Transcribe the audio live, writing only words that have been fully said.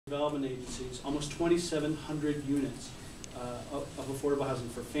Development agencies, almost 2,700 units of affordable housing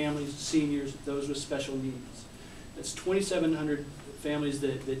for families, seniors, those with special needs. That's 2,700 families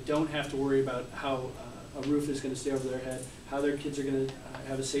that don't have to worry about how a roof is going to stay over their head, how their kids are going to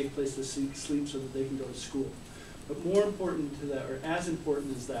have a safe place to sleep so that they can go to school. But more important to that, or as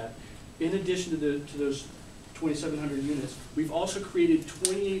important as that, in addition to those 2,700 units, we've also created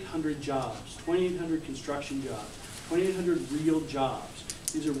 2,800 jobs, 2,800 construction jobs, 2,800 real jobs.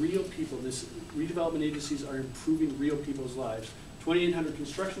 These are real people. This redevelopment agencies are improving real people's lives. 2,800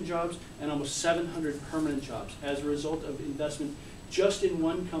 construction jobs and almost 700 permanent jobs as a result of investment just in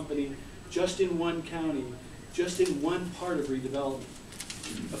one company, just in one county, just in one part of redevelopment.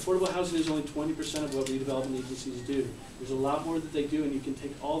 Affordable housing is only 20% of what redevelopment agencies do. There's a lot more that they do, and you can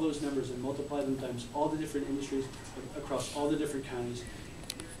take all those numbers and multiply them times all the different industries across all the different counties.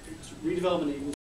 Redevelopment agencies